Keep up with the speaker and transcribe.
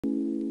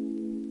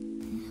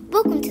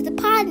Welcome to the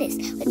Podnas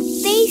with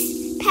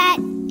Face, Pat,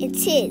 and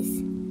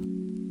Tiz.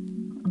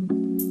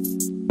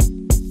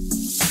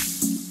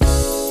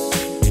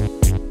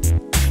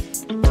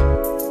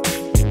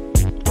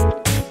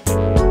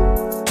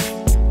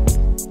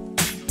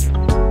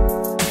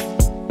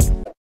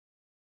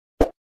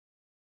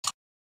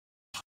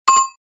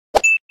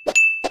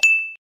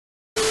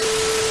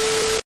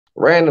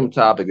 Random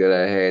topic that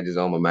I had just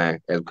on my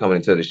mind as coming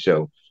into the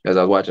show. As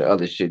I was watching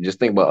other shit, just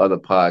think about other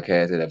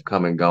podcasts that have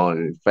come and gone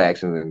and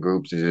factions and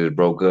groups that just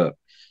broke up.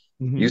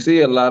 You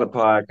see a lot of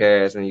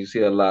podcasts and you see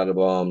a lot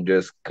of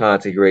just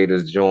content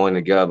creators join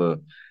together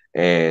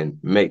and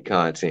make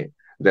content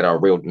that are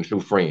real and true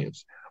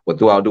friends. But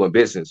throughout doing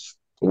business,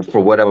 for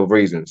whatever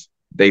reasons,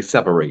 they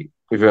separate.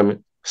 You feel me?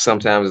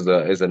 Sometimes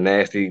it's a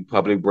nasty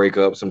public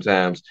breakup.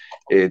 Sometimes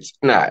it's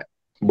not.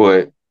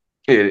 But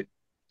it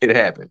it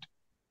happened.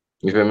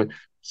 You feel me?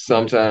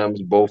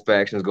 Sometimes both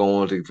factions go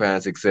on to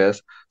find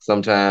success.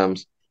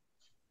 Sometimes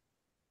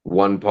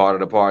one part of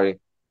the party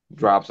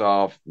drops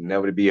off,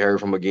 never to be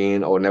heard from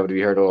again, or never to be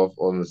heard of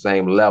on the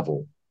same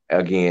level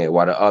again,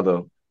 while the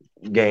other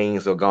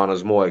gains or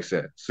garners more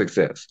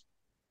success.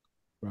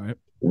 Right.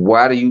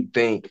 Why do you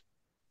think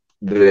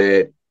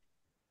that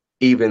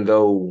even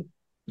though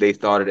they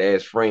started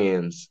as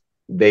friends,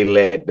 they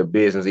let the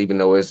business, even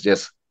though it's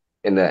just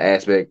in the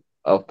aspect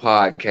of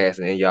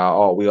podcasting, and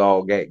we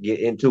all get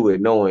into it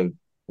knowing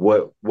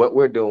what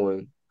we're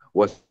doing,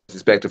 what's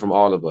expected from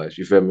all of us.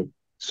 You feel me?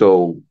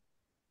 So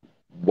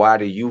why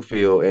do you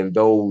feel in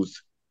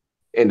those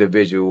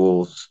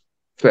individuals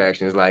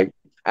factions, like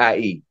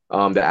i.e.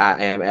 The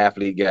I Am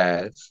Athlete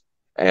guys,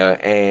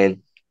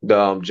 and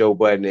the Joe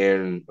Budden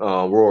and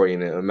Rory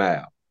and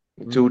Mal,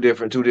 two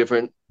different two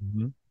different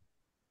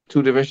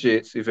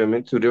shits, you feel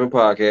me? Two different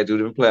podcasts, two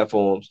different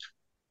platforms,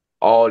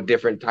 all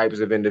different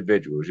types of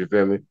individuals, you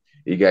feel me?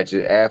 You got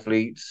your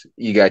athletes,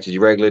 you got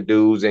your regular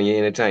dudes, and your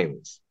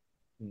entertainers.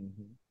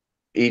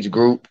 Each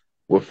group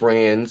were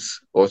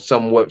friends or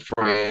somewhat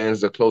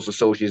friends or close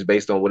associates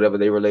based on whatever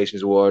their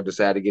relations were,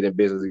 decided to get in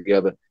business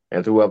together.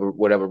 And through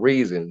whatever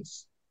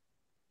reasons,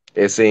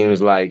 it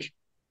seems like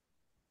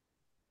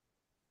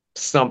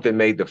something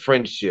made the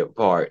friendship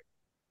part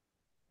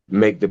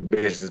make the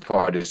business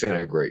part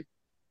disintegrate.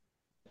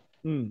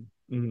 Why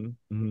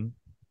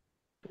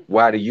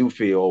do you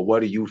feel, or what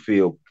do you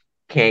feel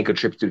can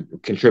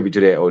contribute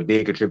to that, or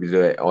did contribute to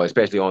that, or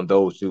especially on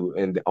those two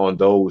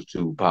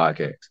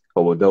podcasts,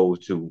 or with those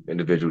two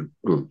individual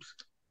groups?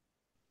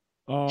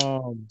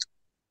 Although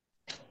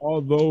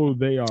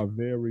they are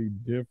very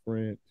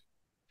different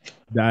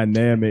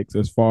dynamics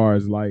as far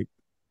as like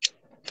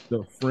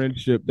the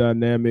friendship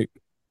dynamic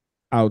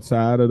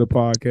outside of the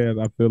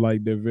podcast, I feel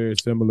like they're very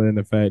similar in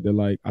the fact that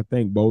like I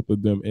think both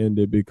of them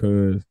ended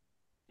because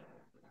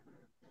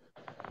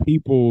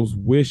people's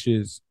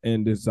wishes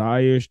and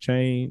desires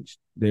changed,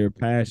 their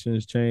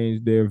passions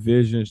changed, their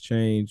visions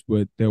changed,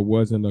 but there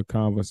wasn't a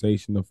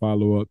conversation to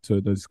follow up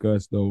to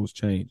discuss those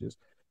changes.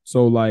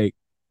 So like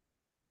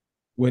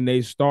when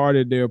they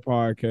started their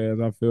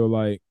podcast, I feel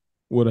like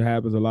what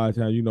happens a lot of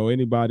times,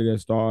 anybody that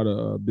start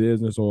a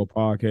business or a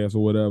podcast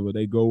or whatever,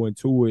 they go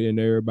into it and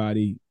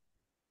everybody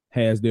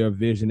has their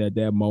vision at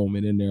that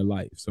moment in their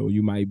life. So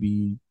you might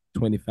be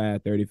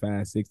 25,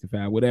 35,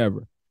 65,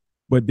 whatever.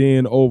 But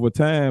then over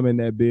time in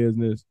that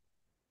business,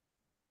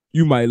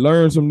 you might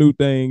learn some new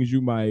things. You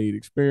might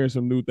experience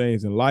some new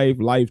things in life.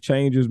 Life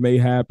changes may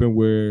happen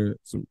where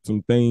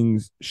some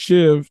things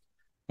shift,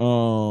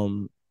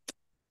 whatever.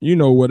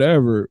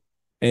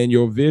 And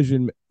your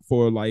vision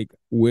for like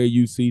where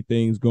you see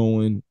things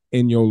going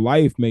in your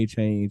life may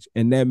change.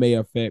 And that may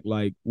affect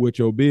like what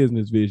your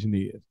business vision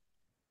is.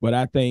 But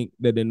I think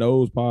that in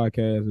those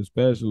podcasts,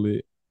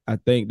 especially, I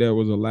think there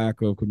was a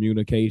lack of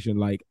communication,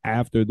 like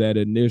after that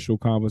initial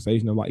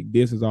conversation of like,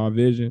 this is our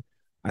vision.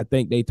 I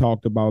think they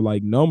talked about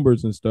like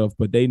numbers and stuff,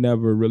 but they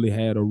never really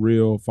had a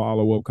real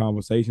follow-up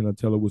conversation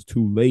until it was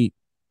too late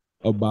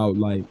about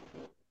like,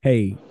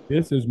 hey,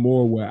 this is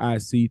more where I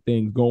see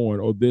things going,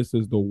 or this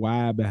is the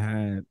why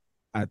behind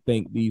I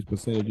think these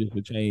percentages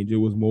would change. It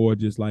was more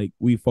just like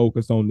we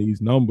focus on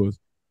these numbers.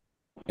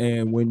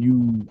 And when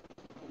you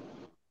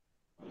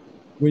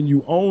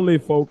only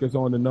focus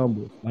on the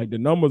numbers, like the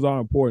numbers are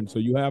important. So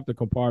you have to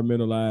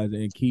compartmentalize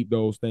and keep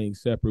those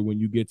things separate when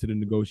you get to the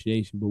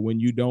negotiation. But when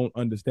you don't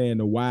understand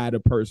the why the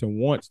person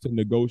wants to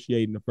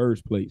negotiate in the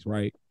first place,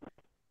 right?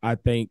 I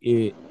think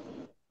it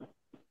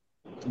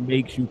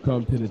makes you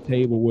come to the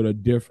table with a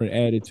different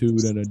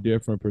attitude and a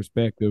different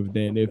perspective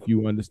than if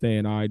you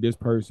understand, all right, this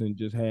person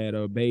just had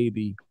a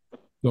baby.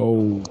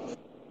 So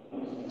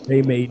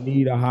they may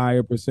need a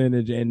higher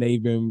percentage and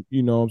they've been,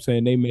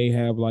 they may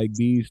have like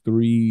these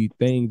three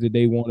things that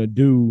they want to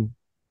do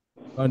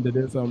under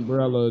this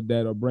umbrella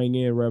that'll bring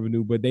in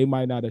revenue, but they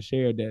might not have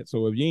shared that.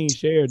 So if you ain't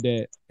shared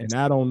that and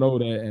I don't know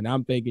that, and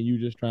I'm thinking you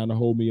just trying to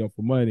hold me up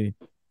for money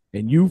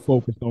and you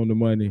focused on the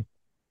money,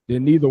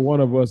 then neither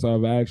one of us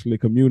have actually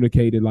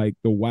communicated like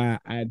the why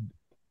I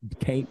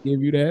can't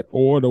give you that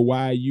or the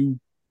why you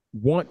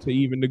want to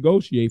even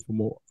negotiate for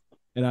more.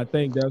 And I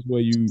think that's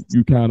where you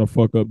kind of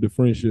fuck up the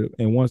friendship.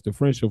 And once the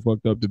friendship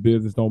fucked up, the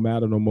business don't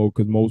matter no more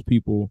because most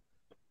people,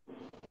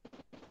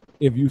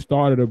 if you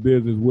started a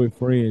business with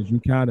friends,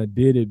 you kind of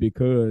did it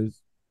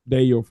because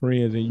they your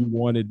friends and you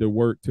wanted the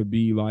work to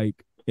be like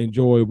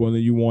enjoyable and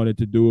you wanted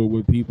to do it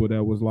with people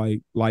that was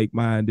like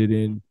minded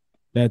and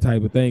that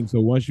type of thing. So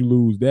once you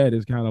lose that,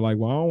 it's kind of like,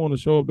 well, I don't want to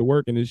show up to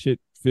work and this shit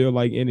feel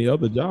like any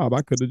other job.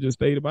 I could have just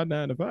stayed about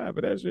 9 to 5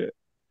 for that shit.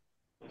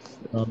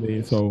 You know what I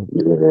mean? So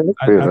Yeah,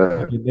 I feel I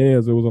think that. in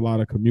theirs there was a lot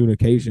of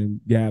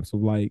communication gaps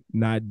of like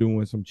not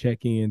doing some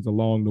check-ins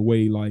along the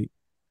way,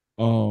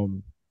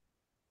 um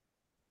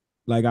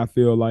like I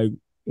feel like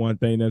one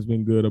thing that's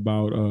been good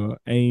about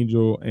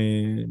Angel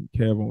and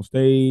Kev on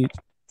stage.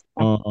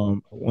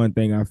 One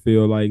thing I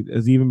feel like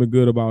has even been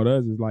good about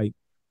us is like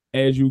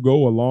as you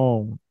go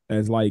along,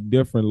 as like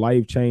different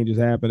life changes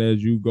happen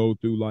as you go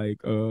through like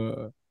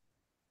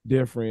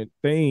different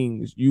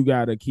things, you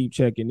gotta keep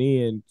checking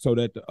in so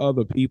that the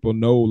other people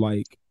know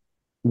like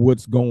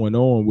what's going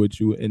on with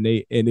you. And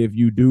if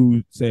you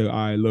do say, all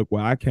right, look,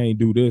 well, I can't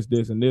do this,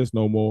 this, and this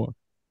no more,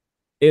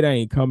 it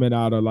ain't coming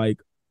out of like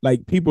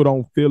people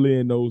don't fill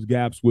in those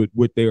gaps with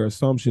what their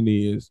assumption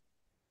is.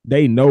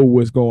 They know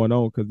what's going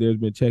on because there's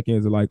been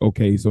check-ins of like,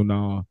 okay, so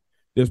now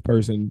this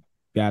person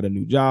got a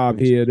new job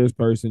here, this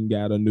person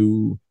got a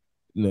new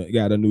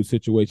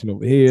situation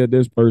over here,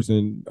 this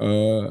person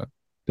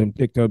then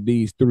picked up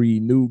these 3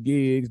 new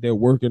gigs, they're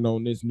working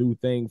on this new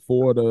thing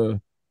for the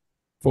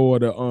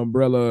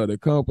umbrella of the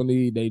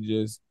company. They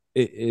just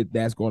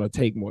that's going to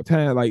take more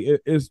time. Like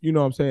it's you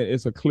know what I'm saying.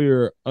 It's a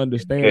clear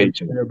understanding for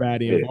Education.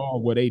 everybody Yeah.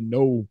 involved where they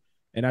know.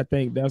 And I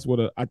think that's what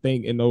I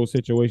think in those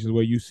situations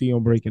where you see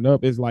them breaking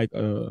up, it's like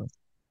a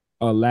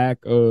lack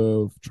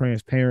of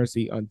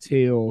transparency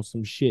until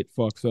some shit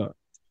fucks up.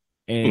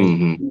 And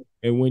Mm-hmm.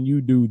 and when you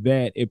do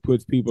that, it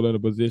puts people in a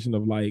position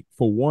of like,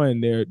 for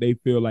one, they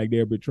feel like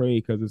they're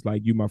betrayed because it's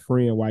like you my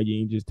friend, why you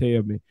ain't just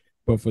tell me?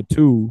 But for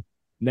two,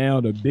 now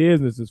the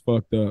business is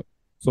fucked up.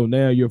 So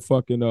now you're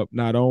fucking up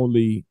not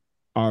only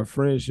our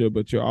friendship,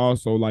 but you're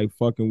also like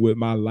fucking with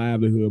my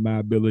livelihood, my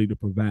ability to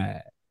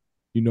provide.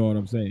 You know what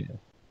I'm saying?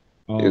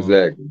 Um,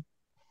 Exactly.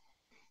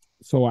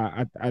 so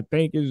I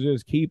think it's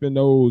just keeping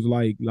those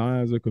like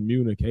lines of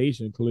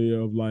communication clear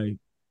of like,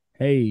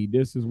 hey,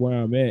 this is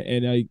where I'm at.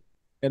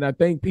 And I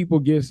think people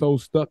get so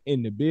stuck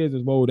in the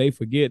business mode they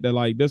forget that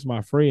like this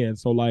my friend.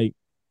 So like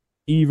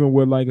even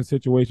with like a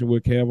situation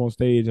with Kev on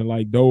stage and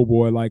like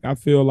Doughboy, like I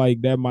feel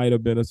like that might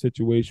have been a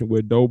situation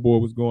where Doughboy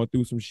was going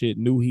through some shit,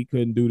 knew he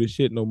couldn't do the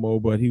shit no more,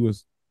 but he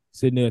was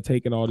sitting there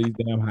taking all these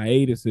damn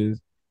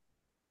hiatuses,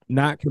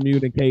 not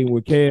communicating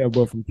with Kev.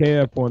 But from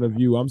Kev point of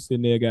view, I'm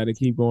sitting there, got to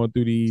keep going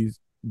through these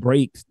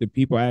breaks. The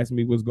people ask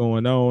me what's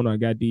going on. I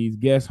got these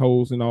guest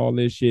hosts and all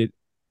this shit.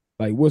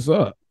 Like, what's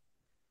up?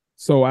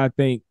 So I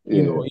think,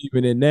 Yeah.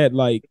 even in that,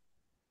 like,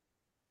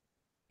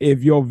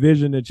 if your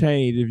vision to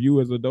change, if you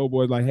as a dope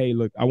boy is like, hey,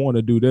 look, I want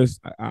to do this.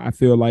 I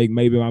feel like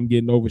maybe I'm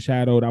getting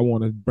overshadowed. I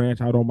want to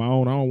branch out on my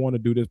own. I don't want to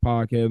do this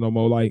podcast no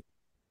more. Like,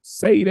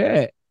 say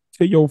that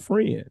to your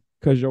friend.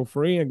 Cause your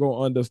friend gonna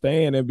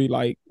understand and be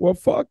like, well,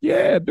 fuck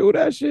yeah, do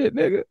that shit,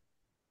 nigga.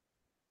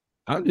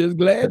 I'm just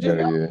glad you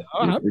Hell yeah.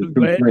 I'm It's just two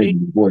glad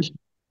friends, voice.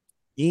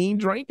 you ain't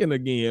drinking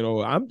again.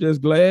 Or I'm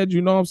just glad,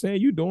 you know what I'm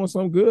saying, you doing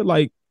something good.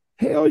 Like,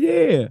 hell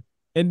yeah.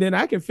 And then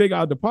I can figure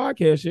out the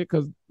podcast shit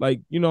because,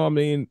 like, you know what I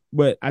mean?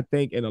 But I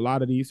think in a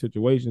lot of these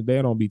situations,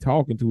 they don't be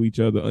talking to each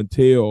other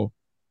until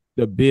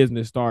the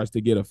business starts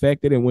to get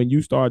affected. And when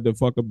you start to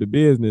fuck up the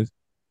business,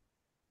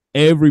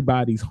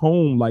 everybody's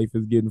home life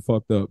is getting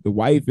fucked up. The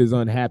wife is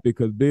unhappy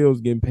because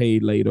bills getting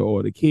paid later,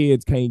 or the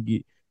kids can't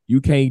get, you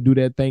can't do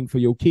that thing for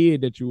your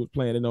kid that you was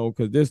planning on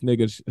because this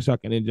nigga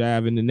shucking and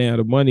jiving and now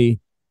the money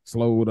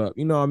slowed up.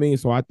 You know what I mean?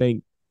 So I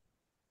think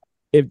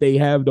if they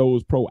have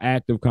those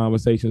proactive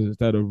conversations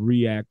instead of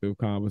reactive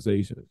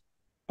conversations,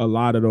 a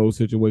lot of those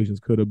situations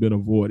could have been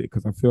avoided.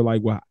 Because I feel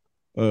like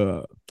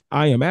uh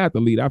I am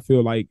athlete, I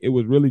feel like it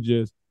was really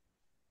just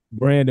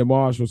Brandon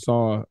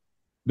Marshall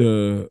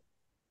the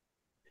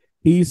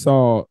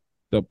saw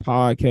the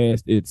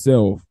podcast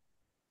itself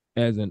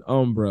as an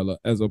umbrella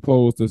as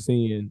opposed to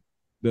seeing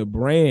the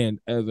brand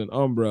as an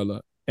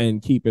umbrella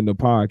and keeping the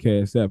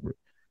podcast separate.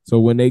 So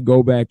when they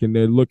go back and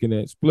they're looking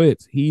at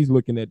splits, he's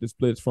looking at the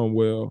splits from,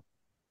 well,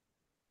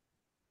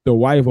 the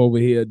wife over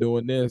here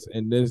doing this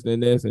and this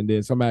and this, and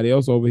then somebody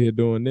else over here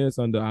doing this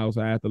under House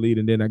of Athlete,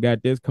 and then I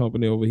got this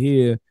company over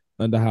here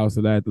under House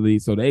of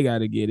Athlete, so they got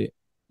to get it.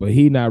 But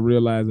he not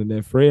realizing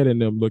that Fred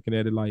and them looking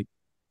at it like,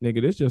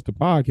 nigga, this just a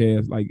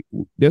podcast. Like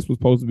this was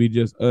supposed to be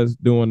just us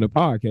doing the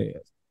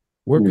podcast.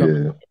 We're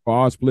coming Yeah. for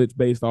our splits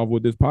based off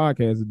what this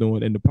podcast is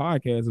doing, and the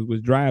podcast is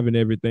what's driving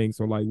everything.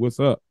 So like,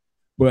 what's up?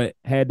 But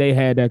had they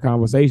had that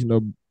conversation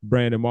of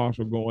Brandon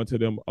Marshall going to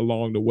them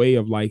along the way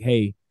of like,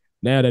 hey,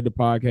 now that the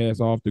podcast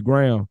off the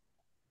ground,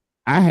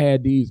 I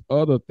had these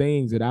other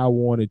things that I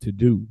wanted to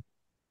do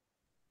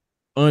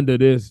under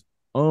this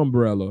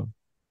umbrella,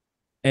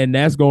 and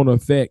that's going to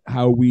affect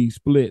how we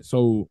split.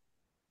 So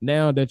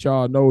now that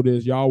y'all know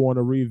this, y'all want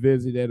to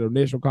revisit that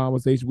initial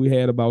conversation we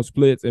had about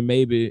splits, and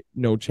maybe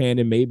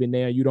Channing, maybe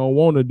now you don't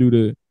want to do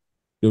the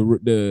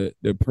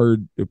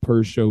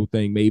per show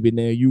thing. Maybe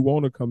now you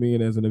want to come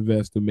in as an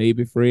investor.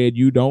 Maybe Fred,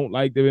 you don't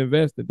like the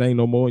investor thing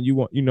no more, and you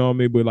want, what I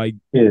mean. But like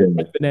having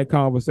that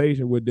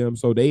conversation with them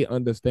so they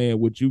understand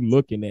what you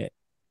looking at,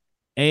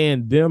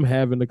 and them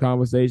having the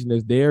conversation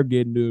as they're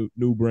getting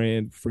new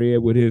brand. Fred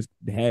with his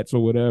hats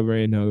or whatever,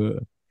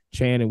 and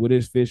Channing with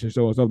his fish and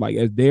so and stuff. Like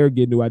as they're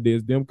getting new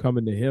ideas, them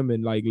coming to him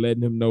and like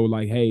letting him know,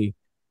 like, hey,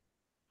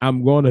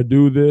 I'm going to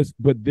do this,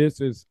 but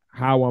this is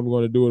how I'm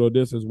going to do it, or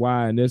this is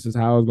why, and this is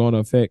how it's going to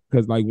affect.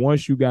 Because like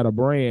once you got a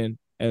brand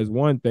as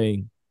one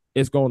thing,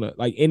 it's going to,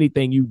 like,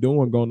 anything you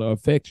doing going to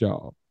affect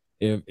y'all.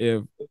 If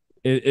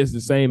it's the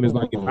same as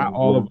like if I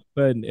all of a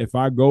sudden, if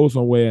I go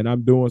somewhere and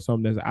I'm doing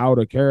something that's out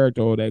of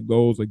character or that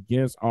goes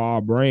against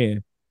our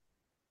brand,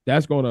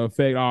 that's going to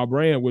affect our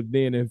brand, which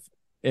then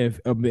if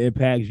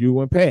impacts you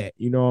and Pat.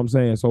 You know what I'm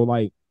saying? So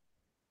like,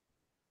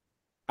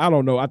 I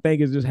don't know. I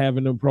think it's just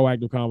having them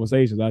proactive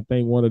conversations. I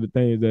think one of the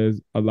things that's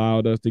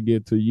allowed us to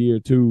get to year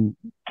 2,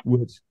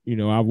 which,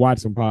 I've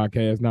watched some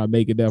podcasts not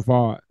make it that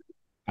far.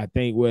 I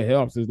think what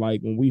helps is like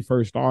when we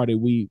first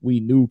started, we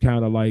knew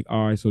kind of like,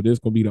 all right, so this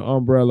gonna be the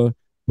umbrella,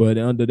 but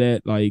under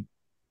that, like,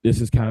 this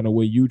is kind of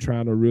where you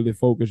trying to really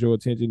focus your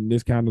attention.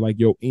 This kind of like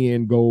your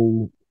end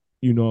goal,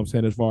 you know what I'm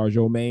saying, as far as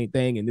your main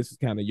thing, and this is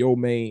kind of your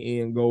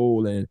main end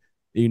goal, and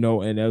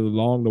and as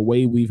along the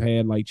way we've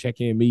had like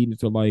check-in meetings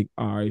to like,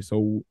 all right,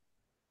 so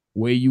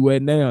where you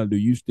at now? Do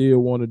you still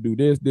want to do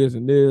this, this,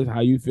 and this?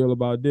 How you feel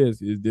about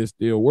this? Is this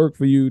still work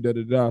for you? Da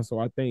da da. So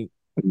I think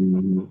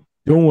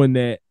doing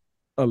that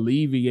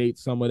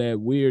alleviates some of that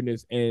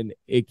weirdness, and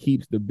it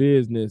keeps the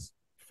business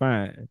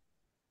fine,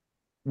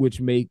 which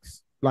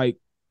makes like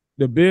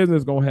the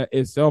business gonna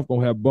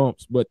have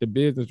bumps, but the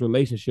business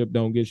relationship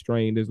don't get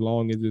strained as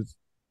long as it's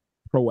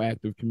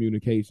proactive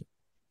communication.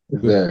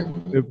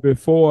 Exactly.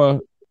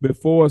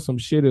 Before some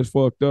shit is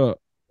fucked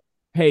up,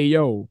 hey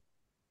yo,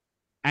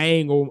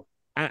 I'm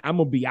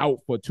gonna be out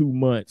for 2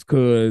 months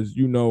because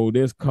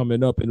this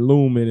coming up and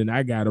looming, and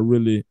I gotta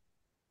really,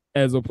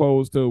 as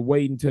opposed to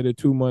waiting till the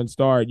 2 months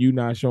start, you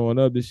not showing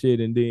up to shit,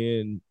 and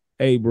then,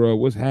 hey bro,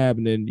 what's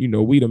happening?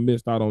 We done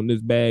missed out on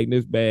this bag,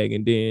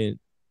 and then,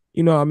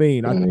 what I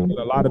mean? I think in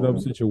a lot of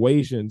those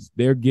situations,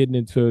 they're getting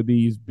into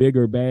these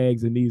bigger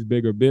bags and these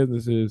bigger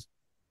businesses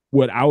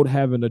without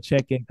having a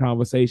check-in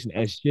conversation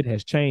as shit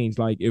has changed.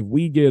 Like if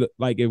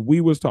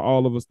we was to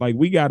all of us, like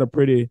we got a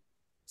pretty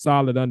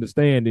solid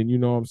understanding, you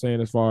know what I'm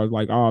saying, as far as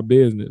like our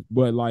business.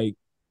 But like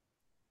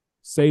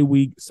say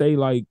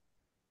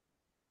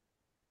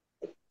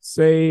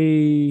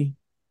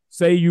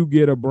you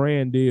get a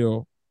brand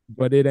deal,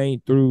 but it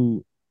ain't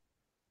through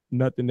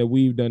nothing that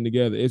we've done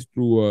together. It's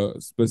through a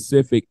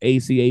specific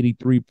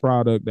AC83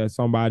 product that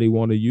somebody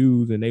want to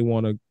use and they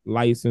want to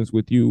license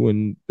with you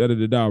and da da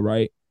da da,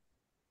 right?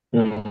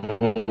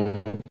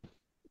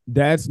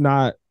 That's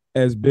not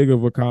as big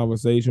of a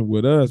conversation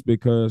with us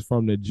because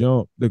from the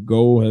jump, the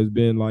goal has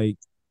been like,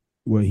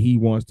 well, he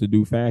wants to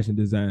do fashion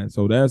design.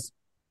 So that's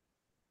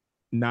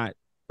not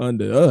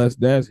under us.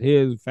 That's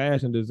his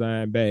fashion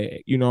design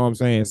bag. You know what I'm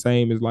saying?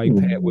 Same as like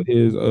Pat with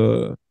his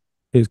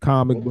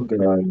comic book.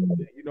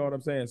 You know what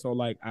I'm saying? So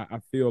like I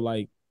feel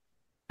like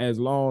as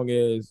long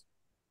as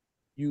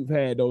you've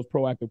had those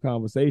proactive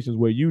conversations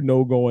where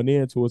going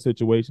into a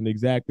situation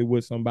exactly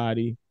what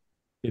somebody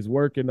is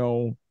working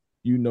on,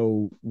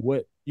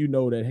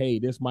 that, hey,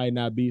 this might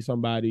not be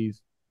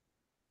somebody's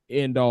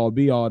end all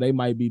be all. They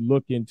might be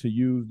looking to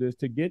use this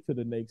to get to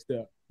the next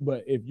step.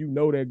 But if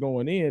they're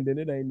going in, then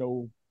it ain't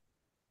no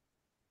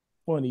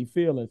funny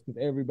feelings because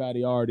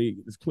everybody already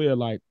is clear,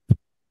 like,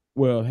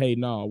 well, hey,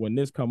 no, when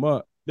this come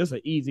up, this is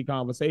an easy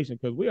conversation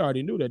because we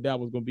already knew that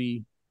was going to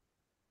be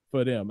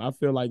for them. I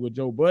feel like with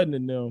Joe Budden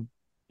and them,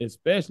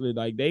 especially,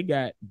 like they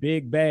got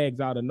big bags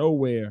out of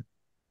nowhere,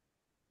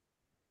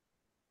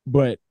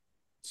 but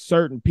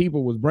certain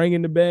people was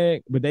bringing the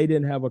bag, but they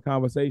didn't have a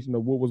conversation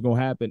of what was going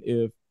to happen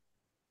if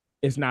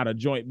it's not a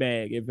joint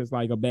bag. If it's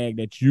like a bag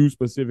that you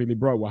specifically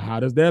brought, well, how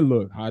does that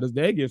look? How does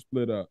that get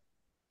split up?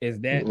 Is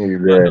that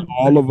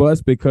all of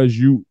us because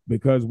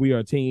we are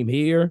a team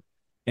here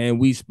and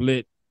we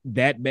split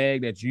that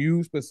bag that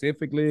you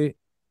specifically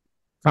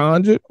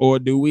conjured, or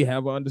do we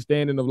have an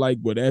understanding of like,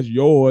 well, that's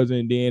yours,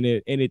 and then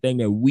anything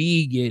that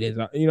we get is,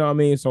 what I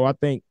mean? So I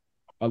think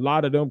a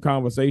lot of them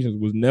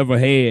conversations was never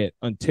had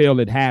until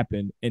it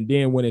happened, and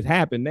then when it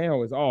happened,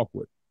 now it's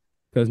awkward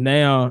because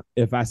now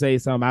if I say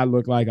something, I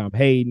look like I'm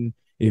hating.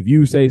 If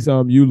you say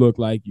something, you look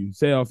like you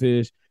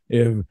selfish.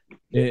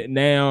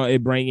 Now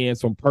it bring in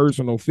some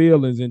personal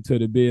feelings into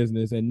the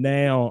business, and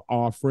now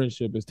our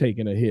friendship is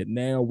taking a hit.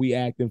 Now we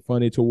acting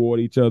funny toward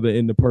each other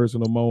in the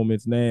personal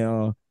moments.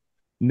 Now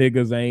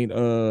niggas ain't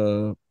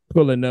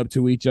pulling up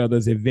to each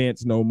other's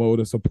events no more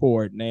to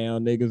support. Now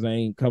niggas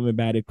ain't coming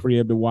by the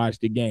crib to watch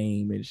the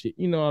game and shit.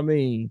 You know what I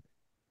mean?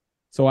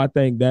 So I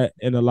think that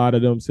in a lot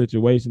of them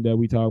situations that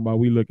we talk about,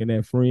 we looking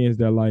at friends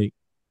that like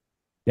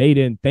they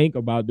didn't think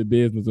about the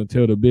business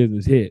until the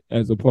business hit,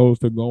 as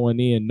opposed to going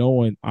in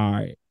knowing, all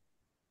right,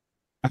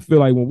 I feel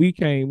like when we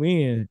came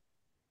in,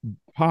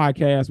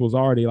 podcast was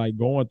already like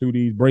going through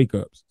these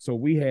breakups. So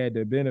we had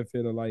the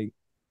benefit of like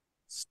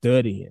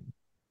studying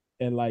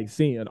and like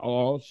seeing,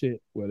 oh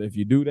shit, well, if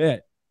you do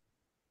that,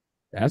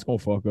 that's gonna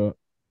fuck up.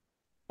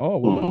 Oh,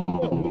 well, look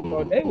at them. We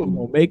thought they was Mm-hmm.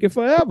 gonna make it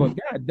forever.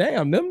 God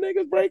damn, them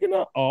niggas breaking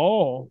up.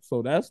 Oh,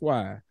 so that's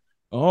why.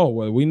 Oh,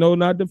 well, we know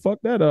not to fuck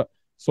that up.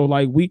 So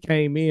like we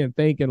came in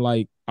thinking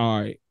like,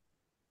 all right,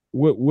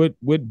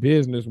 what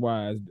business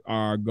wise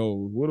are our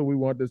goals? What do we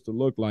want this to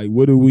look like?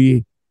 What do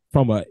we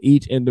from a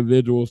each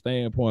individual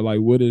standpoint, like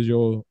what is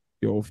your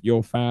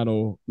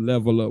final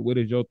level up? What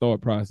is your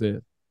thought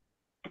process?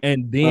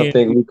 And I then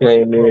think we we work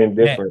came from in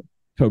that different.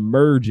 to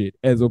merge it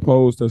as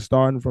opposed to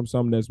starting from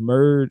something that's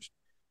merged,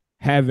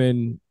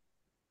 having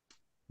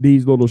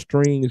these little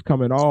strings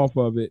coming off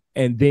of it,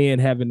 and then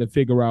having to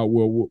figure out,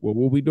 well,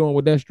 what we doing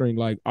with that string?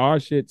 Like our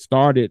shit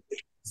started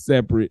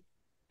separate,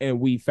 and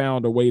we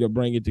found a way to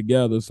bring it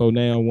together. So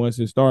now, once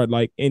it started,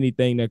 like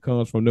anything that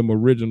comes from them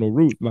original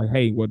roots, like,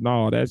 hey, well,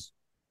 no, that's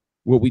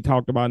what we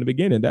talked about in the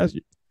beginning.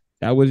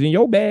 That was in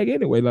your bag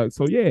anyway. Like,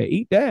 so yeah,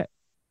 eat that,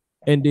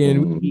 and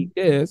then we Mm-hmm. eat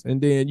this, and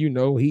then he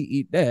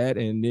eat that,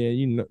 and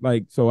then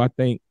like, so I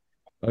think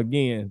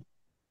again,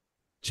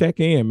 check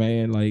in,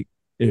 man. Like,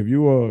 if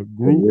you're a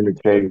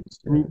Communication.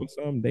 group or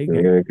something, they got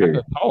to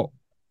Communication. talk.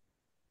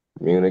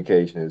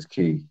 Communication is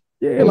key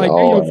Yeah, in like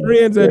they your all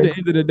friends at the aspects.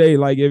 end of the day.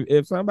 Like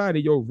if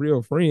somebody your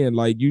real friend,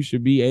 like you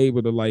should be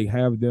able to like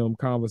have them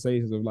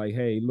conversations of like,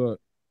 hey, look,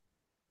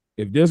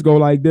 if this go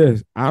like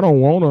this, I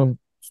don't want to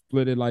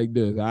split it like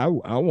this. I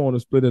want to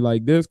split it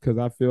like this because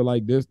I feel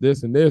like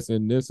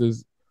and this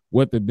is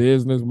what the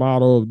business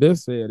model of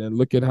this said. And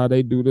look at how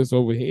they do this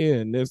over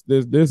here, and this,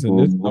 and this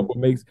Mm-hmm. number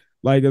makes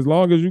like as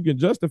long as you can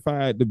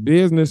justify it, the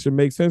business should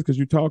make sense because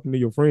you're talking to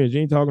your friends.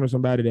 You ain't talking to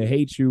somebody that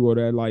hates you or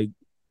that like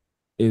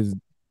is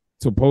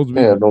supposed to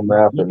be Yeah, no looking to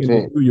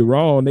malcontent. do you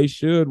wrong. They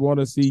should want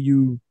to see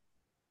you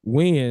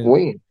win.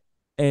 Win.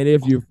 And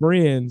if you're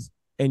friends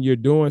and you're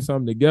doing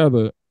something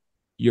together,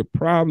 you're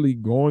probably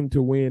going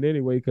to win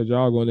anyway because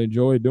y'all gonna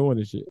enjoy doing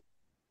the shit.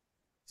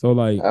 So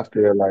like, I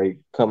feel like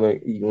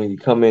coming when you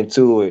come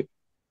into it,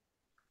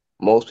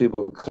 most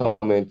people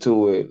come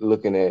into it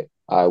looking at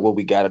all right, what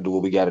we gotta do,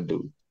 what we gotta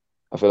do.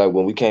 I feel like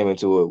when we came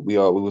into it, we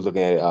was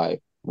looking at all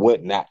right,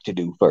 what not to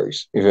do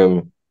first. You feel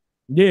me?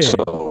 yeah,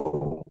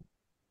 So and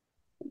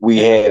we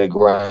had a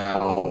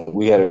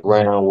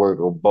groundwork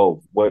of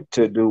both what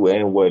to do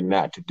and what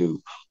not to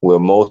do. Where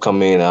most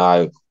come in, all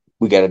right,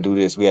 we gotta do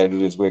this, we gotta do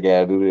this, we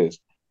gotta do this.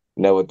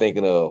 Never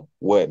thinking of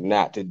what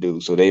not to do.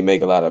 So they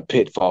make a lot of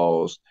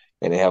pitfalls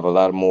and they have a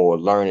lot more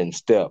learning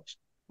steps.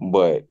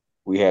 But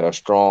we had a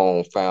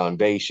strong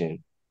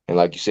foundation. And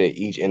like you said,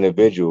 each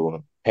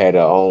individual had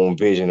their own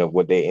vision of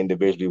what they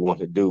individually want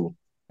to do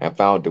and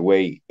found the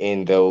way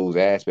in those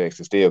aspects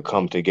to still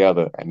come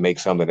together and make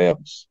something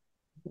else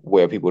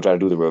where people try to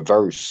do the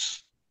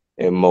reverse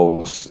in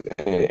most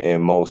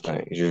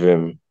things. You feel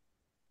me?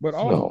 but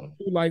also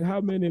So like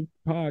how many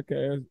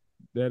podcasts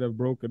that have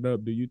broken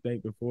up do you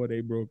think before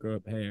they broke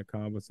up had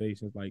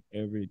conversations like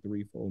every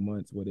 3 4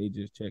 months where they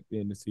just checked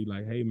in to see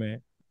like, hey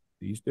man,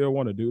 do you still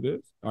want to do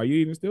this? Are you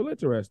even still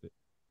interested?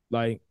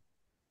 Like,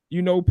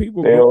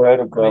 people they grow don't have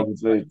a like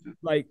conversation.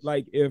 like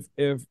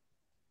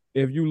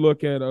if you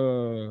look at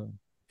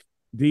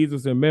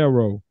Jesus and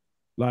Mero,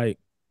 like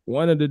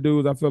one of the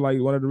dudes, I feel like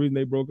one of the reasons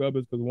they broke up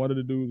is because one of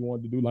the dudes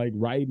wanted to do like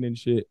writing and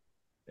shit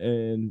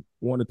and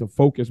wanted to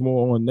focus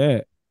more on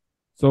that.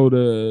 So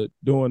the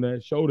doing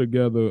that show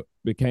together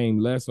became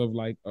less of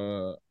like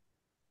a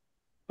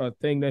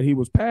thing that he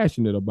was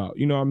passionate about.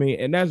 You know what I mean?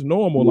 And that's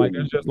normal. Like Yeah.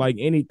 that's just like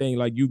anything.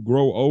 Like you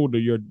grow older,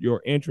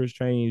 your interests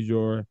change,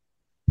 your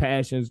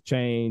passions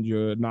change,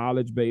 your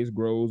knowledge base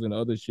grows, and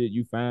other shit.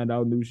 You find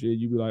out new shit.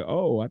 You be like,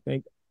 oh, I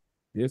think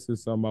this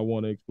is something I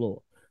want to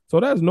explore. So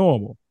that's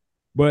normal.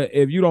 But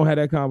if you don't have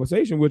that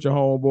conversation with your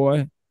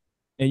homeboy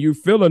and you're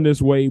feeling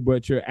this way,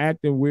 but you're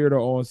acting weirder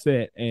on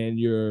set and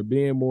you're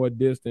being more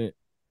distant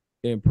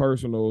in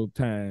personal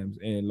times,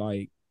 and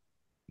like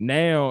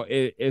now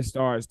it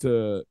starts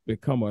to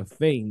become a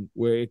thing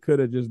where it could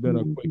have just been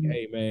a quick, Mhm.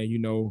 hey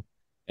man,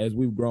 as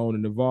we've grown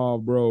and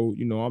evolved, bro,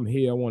 I'm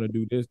here. I want to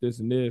do this,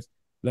 and this.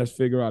 Let's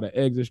figure out an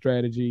exit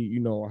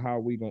strategy, how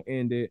we gonna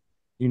end it,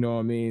 what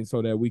I mean,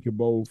 so that we could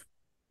both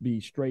be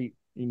straight,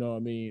 what I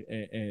mean,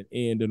 and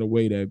end in a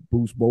way that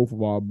boosts both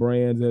of our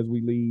brands as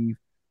we leave,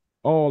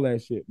 all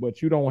that shit.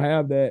 But you don't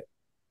have that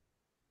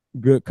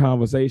good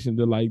conversation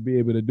to like be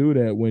able to do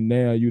that when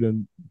now you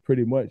done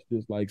pretty much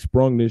just like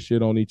sprung this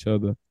shit on each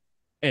other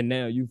and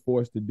now you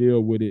forced to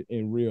deal with it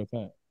in real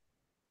time.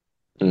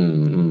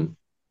 Mm-hmm.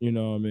 You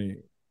know what I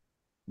mean?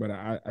 But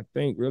I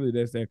think really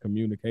that's that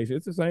communication.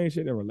 It's the same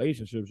shit in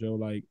relationships, yo.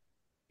 Like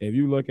if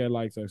you look at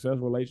like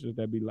successful relationships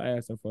that be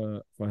lasting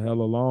for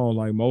hella long,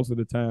 like most of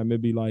the time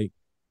it be like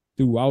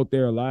throughout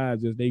their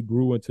lives as they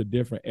grew into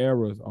different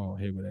eras. Oh,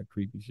 here with that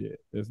creepy shit,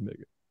 this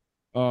nigga.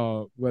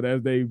 But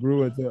as they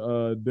grew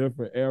into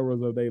different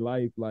eras of their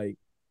life, like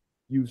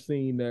you've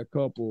seen that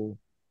couple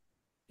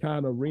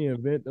kind of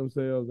reinvent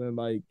themselves and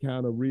like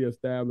kind of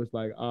reestablish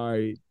like, all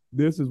right,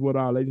 this is what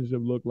our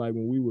relationship looked like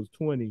when we was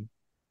 20,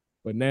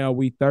 but now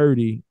we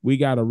 30, we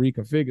gotta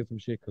reconfigure some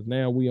shit because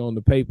now we on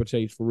the paper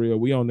chase for real.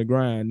 We on the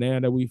grind. Now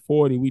that we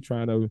 40, we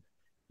trying to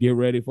get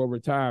ready for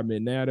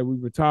retirement. Now that we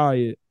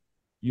retired,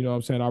 you know what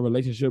I'm saying, our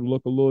relationship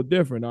look a little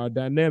different. Our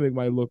dynamic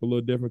might look a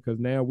little different because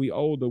now we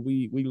older.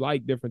 We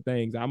like different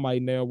things. I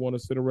might now want to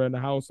sit around the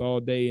house all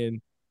day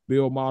and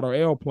build model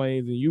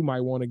airplanes, and you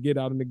might want to get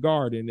out in the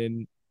garden.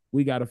 And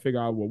we got to figure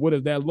out, well, what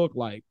does that look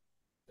like?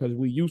 Because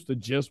we used to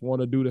just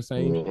want to do the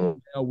same shit.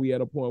 Now we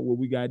at a point where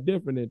we got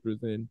different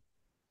interests and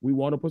we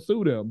want to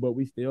pursue them, but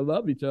we still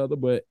love each other.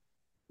 But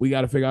we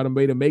got to figure out a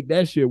way to make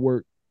that shit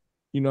work.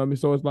 You know what I mean?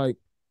 So it's like,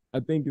 I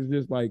think it's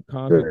just like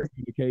constant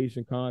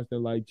communication,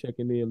 constant like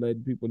checking in,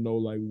 letting people know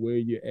like where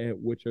you're at,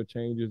 what your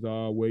changes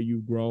are, where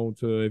you've grown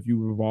to, if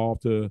you've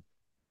evolved to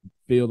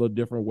feel a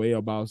different way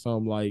about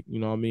something, like, you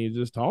know what I mean?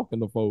 Just talking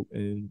to folk.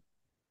 And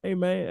hey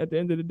man, at the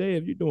end of the day,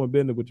 if you're doing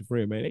business with your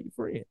friend, man, they your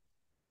friend.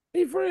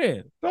 They your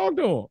friend. Talk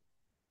to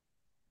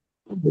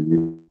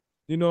them.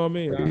 You know what I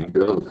mean? There you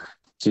go.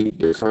 Keep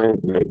your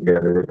friends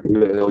together.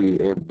 Even though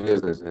you're in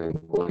business and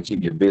want to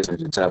keep your business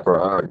your top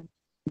priority,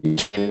 you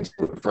can't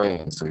stay with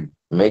friends. So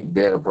make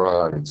that a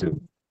priority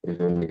too. You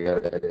feel me?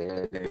 At the end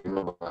of the day,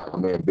 remember,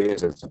 I'm in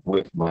business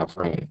with my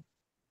friend.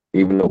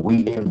 Even though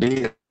we in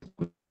business,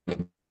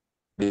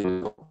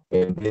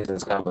 in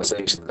business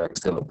conversations, I can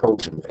still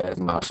approach him as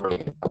my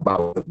friend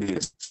about the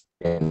business.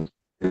 And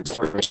this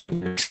friendship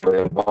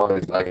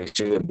is like it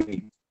should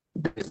be.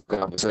 This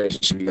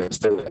conversation should be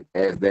understood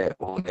as that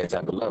on that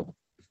type of level.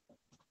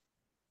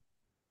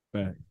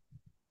 Fact.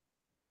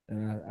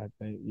 And I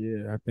think,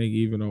 yeah, I think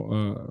even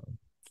on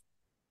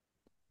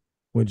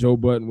when Joe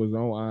Budden was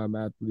on I'm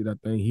Athlete, I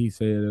think he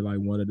said that like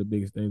one of the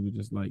biggest things was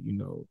just like, you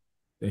know,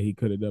 that he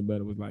could have done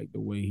better was like the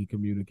way he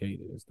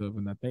communicated and stuff.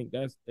 And I think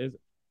that's is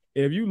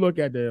if you look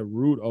at the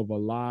root of a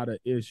lot of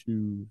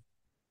issues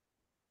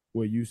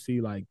where you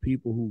see like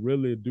people who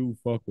really do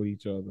fuck with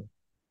each other,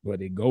 but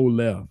they go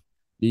left.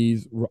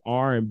 These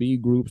R&B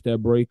groups that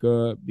break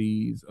up,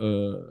 these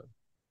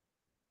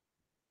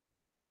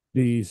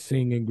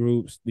singing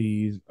groups,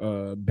 these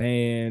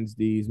bands,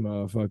 these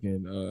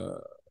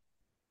motherfucking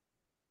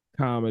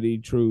comedy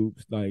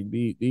troops, like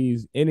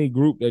these any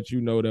group that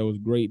you know that was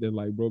great that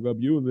like broke up,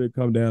 usually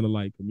come down to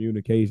like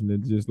communication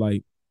and just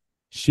like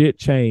shit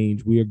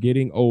change. We are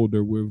getting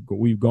older.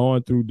 We've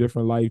gone through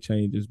different life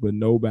changes, but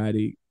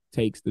nobody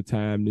takes the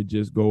time to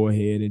just go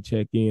ahead and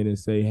check in and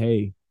say,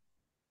 hey,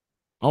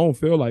 I don't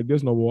feel like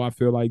this no more. I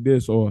feel like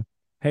this, or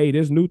hey,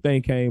 this new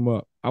thing came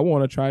up. I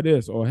want to try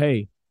this, or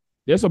hey,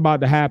 this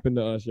about to happen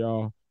to us,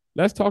 y'all.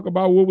 Let's talk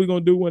about what we're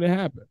gonna do when it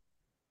happens.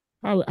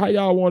 How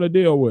y'all want to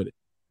deal with it?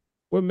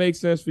 What makes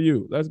sense for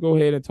you? Let's go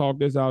ahead and talk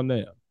this out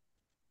now.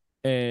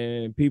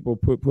 And people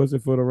put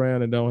pussyfoot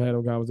around and don't have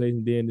no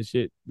conversation, then the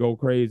shit go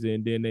crazy,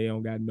 and then they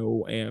don't got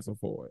no answer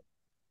for it.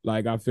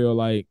 Like I feel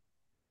like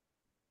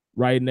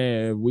right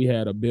now, if we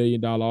had $1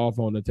 billion off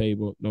on the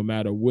table, no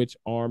matter which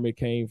arm it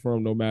came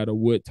from, no matter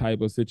what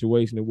type of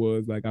situation it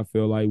was, like I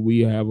feel like we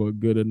have a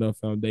good enough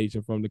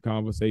foundation from the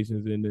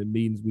conversations and the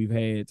meetings we've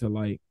had to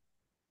like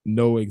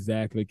know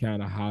exactly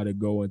kind of how to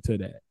go into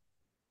that.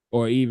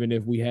 Or even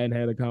if we hadn't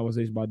had a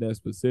conversation about that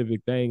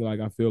specific thing, like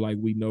I feel like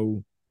we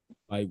know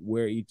like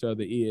where each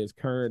other is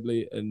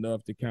currently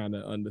enough to kind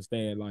of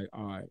understand, like,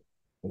 all right,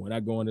 when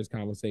I go in this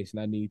conversation,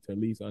 I need to at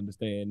least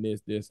understand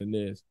this, this, and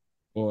this.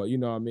 Or you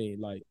know what I mean?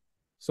 Like,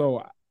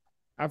 so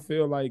I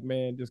feel like,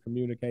 man, just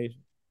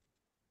communication.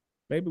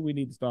 Maybe we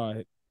need to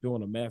start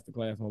doing a master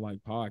class on like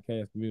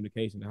podcast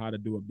communication and how to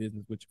do a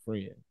business with your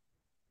friend.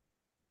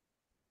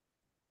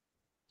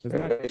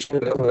 It's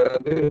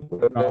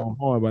not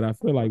hard, but I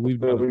feel like we've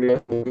done a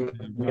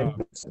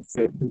job.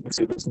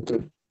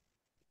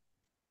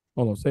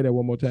 Hold on, say that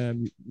one more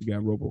time. You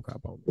got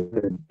RoboCop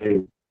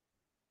on.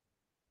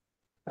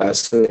 I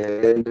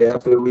said, I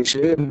feel we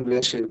should do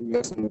that shit. We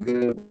got some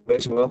good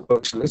information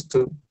motherfuckers listen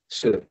to.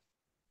 Shit.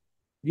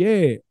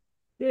 Yeah.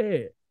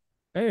 Yeah.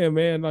 Hey,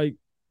 man, like,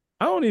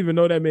 I don't even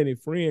know that many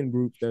friend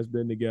groups that's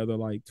been together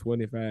like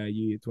 25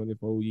 years,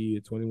 24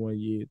 years, 21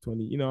 years,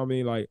 20. You know what I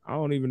mean? Like, I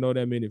don't even know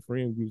that many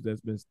friend groups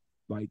that's been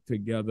like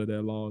together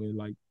that long and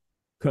like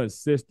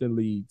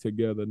consistently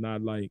together,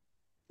 not like,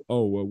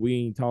 oh, well, we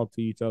ain't talked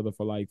to each other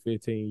for like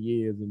 15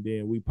 years and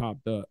then we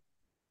popped up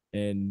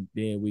and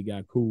then we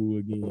got cool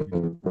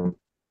again.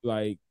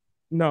 Like,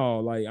 no,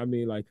 like, I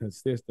mean, like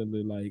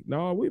consistently, like,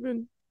 no, we've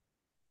been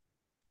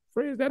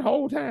friends that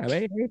whole time.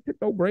 Ain't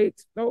took no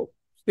breaks. No,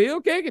 still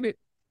kicking it.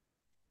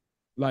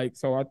 Like,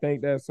 so I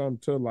think that's something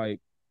to like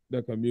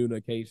the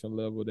communication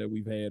level that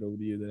we've had over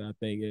the years. And I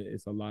think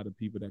it's a lot of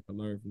people that can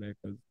learn from that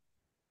because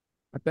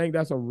I think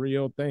that's a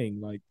real thing.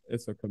 Like,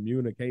 it's a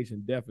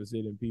communication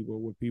deficit in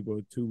people where people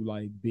are too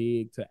like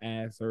big to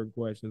ask certain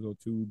questions or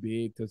too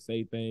big to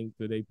say things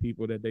to they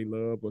people that they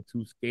love or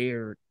too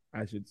scared,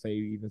 I should say,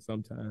 even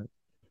sometimes.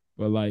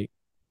 But like,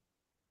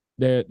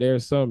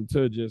 there's something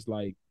to just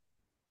like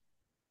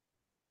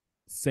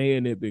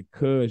saying it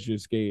because you're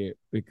scared.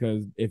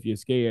 Because if you're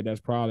scared, that's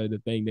probably the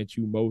thing that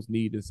you most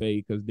need to say,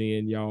 because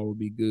then y'all will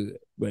be good.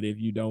 But if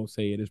you don't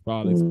say it, it's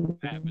probably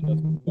happening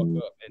us to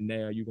fuck up, and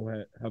now you're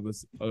gonna have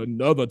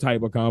another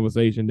type of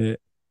conversation that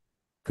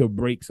could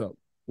break something.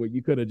 Where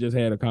you could have just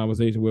had a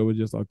conversation where it was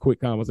just a quick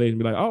conversation,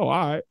 be like, "Oh,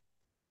 all right,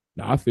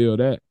 now I feel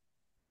that."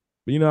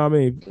 But you know what I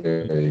mean?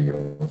 There you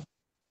go.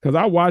 Because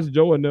I watched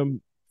Joe and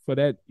them for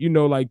that. You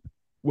know, like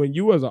when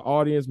you as an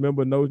audience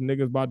member knows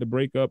niggas about to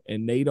break up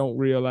and they don't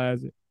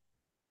realize it.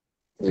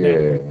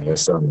 Yeah,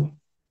 that's something.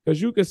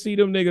 Because you could see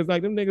them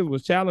niggas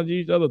was challenging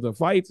each other to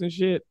fights and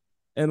shit.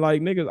 And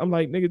like niggas, I'm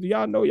like, niggas, do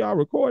y'all know y'all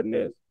recording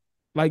this?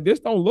 Like, this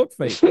don't look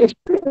fake.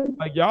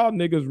 Like, y'all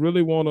niggas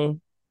really want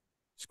to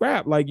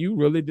scrap. Like, you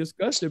really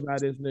disgusted by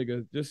this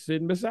nigga. Just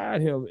sitting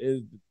beside him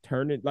is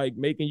turning, like,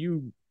 making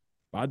you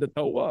about to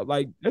throw up.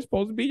 Like, they're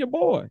supposed to be your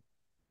boy.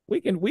 We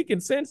can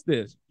sense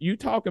this. You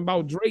talking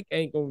about Drake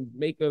ain't gonna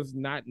make us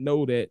not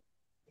know that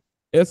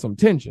there's some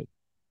tension.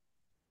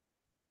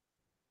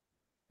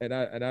 And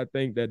I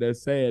think that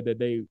that's sad that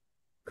they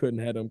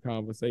couldn't have them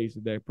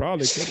conversations. That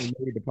probably could have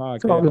made the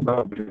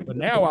podcast. But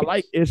now I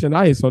like Ish and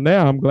Ice, so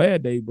now I'm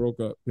glad they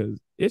broke up, because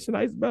Ish and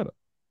Ice is better.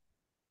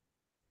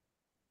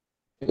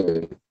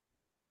 Yeah.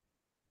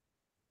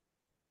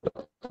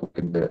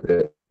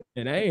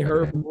 And I ain't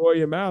heard from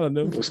Roy and Mal and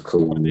them. It's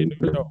cool.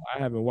 I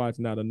haven't watched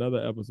not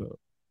another episode.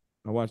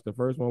 I watched the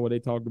first one where they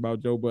talked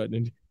about Joe Budden,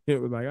 and it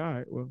was like, all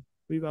right, well,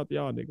 please out to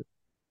y'all niggas.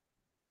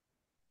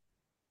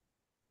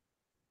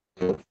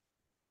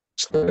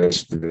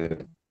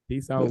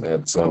 Peace out.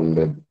 That's something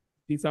that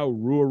Peace out,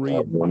 Rory. I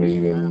won't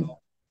even.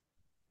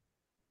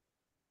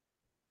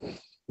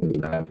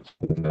 Not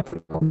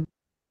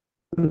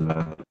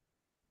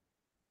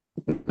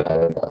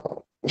at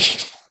all.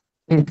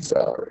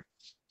 Sorry.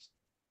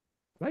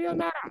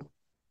 Sayonara.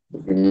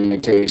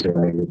 Communication,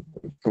 nigga.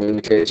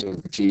 Communication is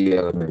the key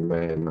element,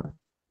 man.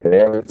 And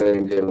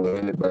everything dealing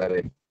with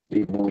anybody,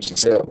 even with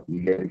yourself,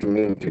 you gotta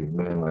communicate,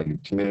 man. Like,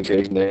 if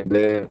communication ain't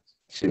there,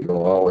 shit gonna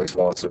always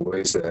fall to the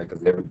wayside,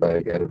 because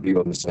everybody gotta be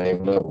on the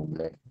same level,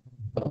 man.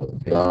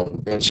 If y'all on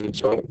the bench, you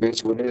joint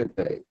bench with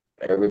anything.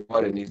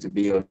 Everybody needs to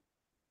be on.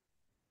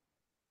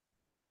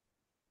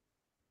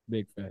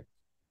 Big fact.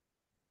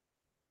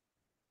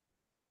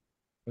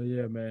 But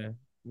yeah, man,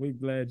 we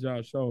glad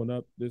y'all showing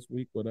up this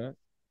week with us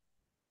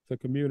to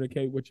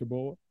communicate with your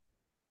boy,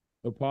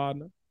 the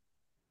partner.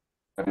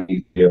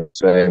 Yeah,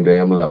 same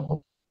damn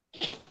level.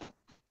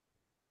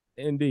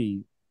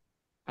 Indeed.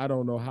 I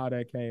don't know how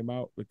that came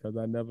out, because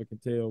I never can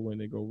tell when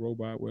they go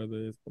robot whether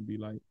it's gonna be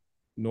like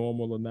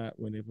normal or not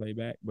when they play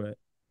back. But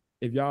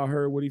if y'all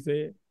heard what he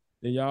said,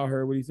 then y'all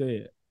heard what he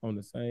said on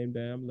the same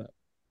damn level.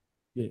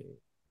 Yeah,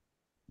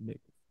 niggas.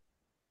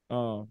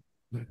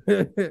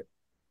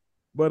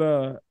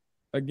 But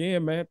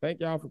again, man,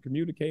 thank y'all for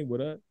communicating with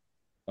us.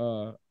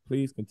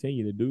 Please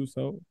continue to do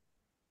so.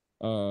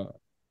 I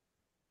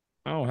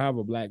don't have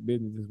a black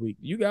business this week.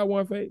 You got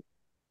one, Faith?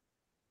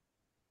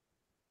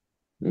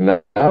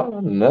 No,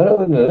 none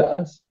other than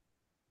us.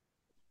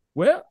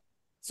 Well,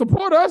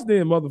 support us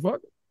then, motherfucker.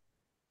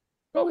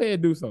 Go ahead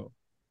and do so.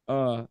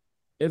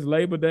 It's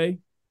Labor Day,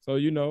 so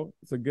you know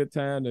it's a good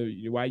time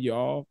to, while you're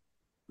off,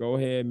 go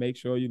ahead and make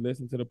sure you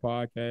listen to the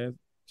podcast.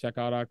 Check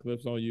out our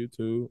clips on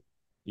YouTube,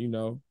 you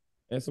know,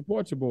 and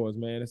support your boys,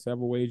 man. There's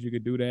several ways you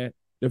could do that.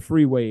 The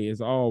free way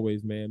is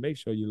always, man, make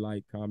sure you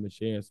like, comment,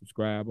 share, and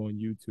subscribe on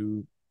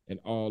YouTube and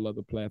all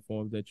other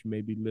platforms that you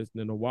may be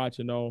listening or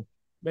watching on.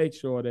 Make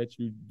sure that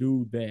you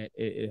do that.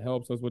 It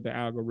helps us with the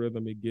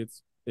algorithm. It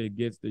gets the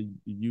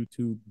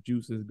YouTube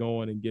juices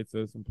going and gets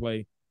us some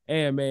play.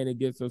 And man, it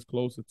gets us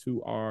closer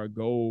to our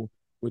goal,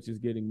 which is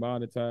getting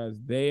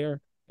monetized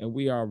there. And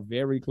we are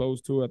very close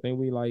to it. I think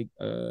we like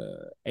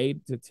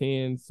 8 to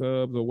 10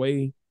 subs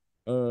away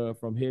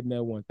from hitting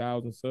that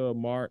 1,000 sub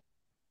mark.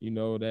 You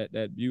know,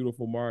 that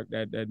beautiful mark,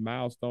 that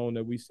milestone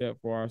that we set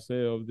for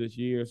ourselves this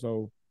year.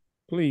 So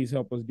please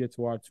help us get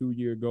to our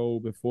 2-year goal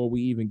before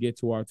we even get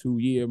to our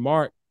 2-year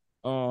mark,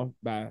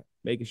 by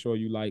making sure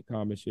you like,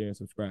 comment, share, and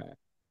subscribe.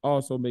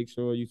 Also, make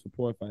sure you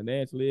support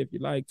financially. If you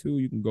like to,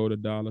 you can go to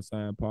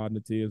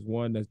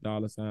 $Podnatiers1. That's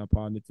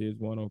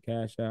 $Podnatiers1 on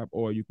Cash App,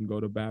 or you can go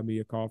to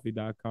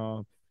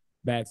buymeacoffee.com/the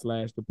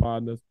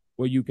Podnas,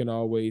 where you can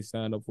always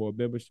sign up for a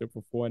membership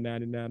for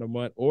 $4.99 a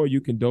month, or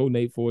you can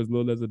donate for as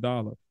little as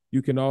 $1.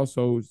 You can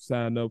also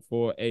sign up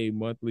for a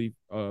monthly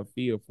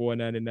fee of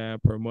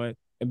 $4.99 per month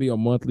and be a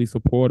monthly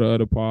supporter of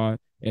the pod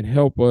and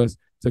help us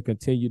to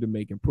continue to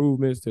make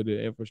improvements to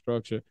the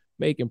infrastructure,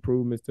 make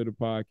improvements to the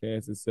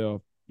podcast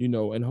itself, you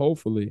know, and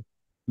hopefully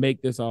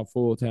make this our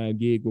full-time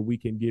gig where we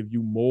can give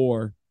you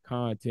more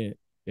content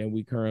than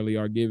we currently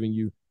are giving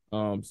you.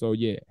 So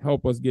yeah,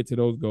 help us get to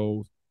those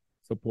goals.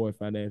 Support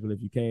financially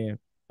if you can.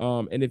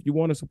 And if you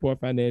want to support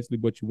financially,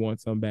 but you want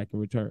something back in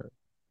return,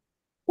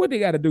 what they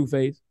got to do,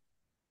 Faith?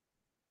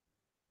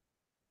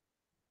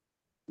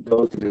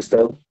 Go to the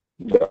stuff,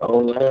 your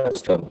online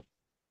stuff.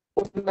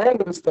 What's the name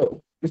of the stuff?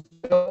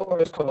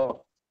 It's called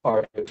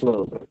Archery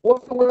Clothing.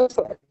 What's the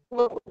website?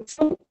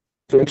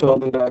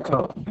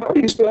 Clothing.com. How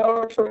do you spell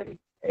archery?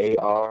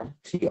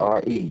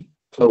 ARTRE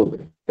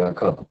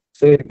clothing.com.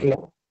 Say it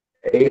again.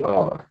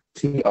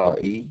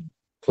 ARTRE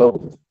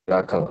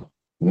clothing.com.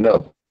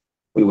 No,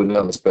 we would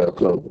never spell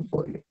clothing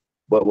for you.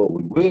 But what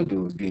we will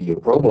do is give you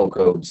a promo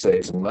code to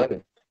save some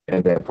money.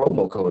 And that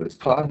promo code is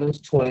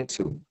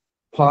Podnas22.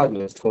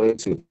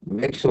 Podnas22.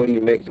 Make sure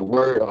you make the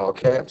word all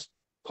caps,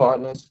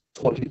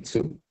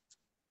 Podnas22.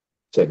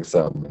 Check us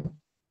out, man.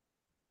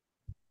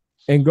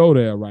 And go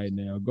there right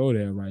now. Go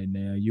there right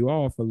now. You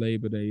all for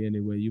Labor Day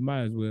anyway. You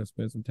might as well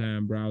spend some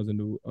time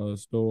browsing the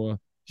store,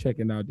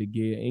 checking out the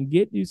gear, and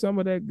get you some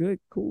of that good,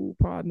 cool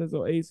Partners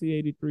or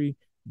AC83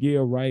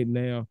 gear right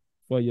now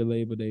for your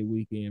Labor Day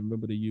weekend.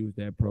 Remember to use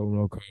that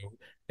promo code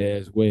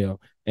as well.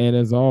 And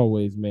as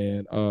always,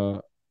 man,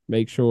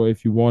 make sure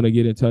if you want to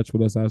get in touch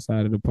with us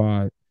outside of the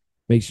pod,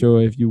 make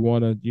sure if you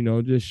want to,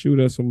 just shoot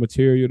us some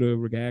material to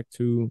react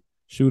to,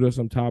 shoot us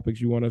some topics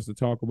you want us to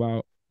talk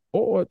about,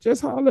 or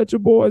just holler at your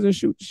boys and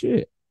shoot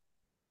shit.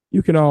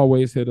 You can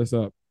always hit us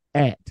up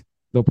at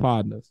the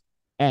Podnas,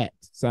 at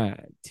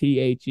sign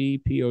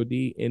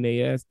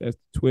THEPODNAS. That's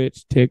the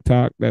Twitch,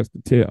 TikTok. That's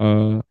the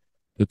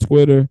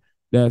Twitter.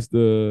 That's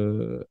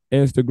the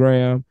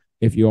Instagram.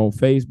 If you're on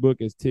Facebook,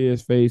 it's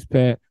Tears Face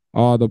Pat.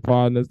 All the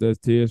Podnas. That's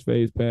Tears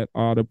Face Pat.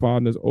 All the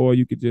Podnas. Or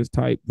you could just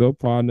type the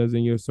Podnas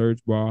in your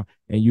search bar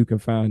and you can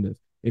find us.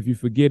 If you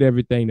forget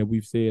everything that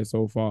we've said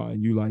so far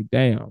and you like,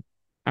 damn,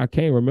 I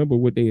can't remember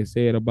what they had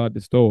said about the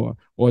store,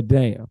 or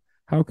damn,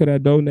 how could I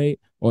donate,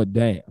 or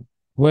damn,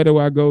 where do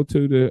I go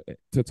to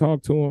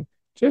talk to them?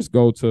 Just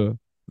go to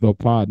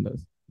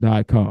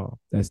thepodnas.com.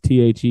 That's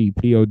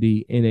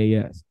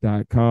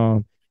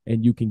THEPODNAS.com.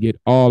 And you can get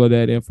all of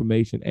that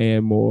information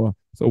and more.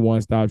 So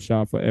one-stop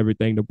shop for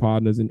everything the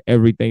Podnas, and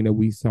everything that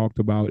we talked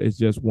about is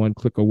just one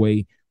click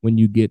away when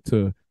you get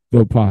to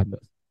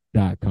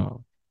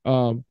thepodnas.com.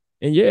 And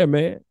yeah,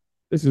 man,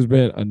 this has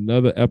been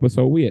another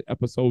episode. We at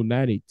episode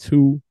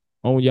 92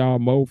 on y'all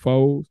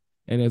mofos.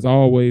 And as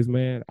always,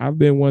 man, I've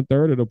been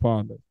 1/3 of the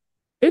Podnas.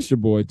 It's your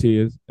boy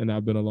Tiz, and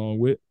I've been along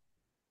with.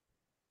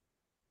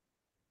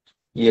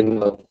 He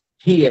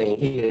ain't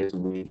here this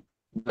week.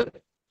 But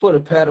for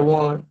the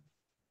Padawan,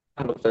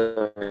 I'm a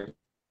third.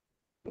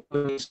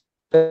 But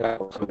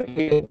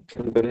anyway,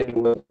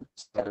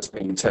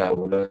 spend your time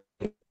with us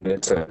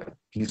that time.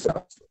 Peace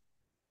out.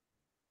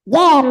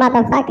 Yeah,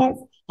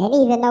 motherfuckers. And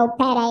even though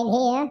Pat ain't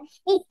here,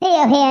 he's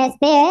still here in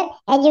spirit.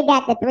 And you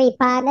got the three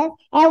partners.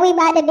 And we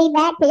about to be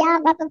back for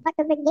y'all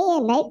motherfuckers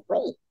again next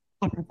week.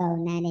 Episode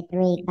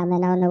 93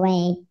 coming on the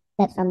way.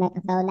 Clips from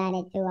episode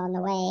 92 on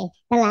the way.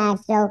 The live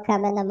show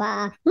coming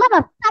tomorrow.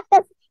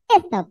 Motherfuckers,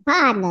 it's the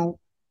partners.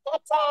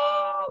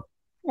 Bitches.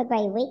 Have a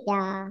great week,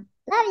 y'all.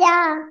 Love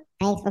y'all.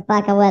 Thanks for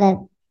fucking with us.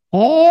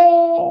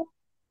 Hey.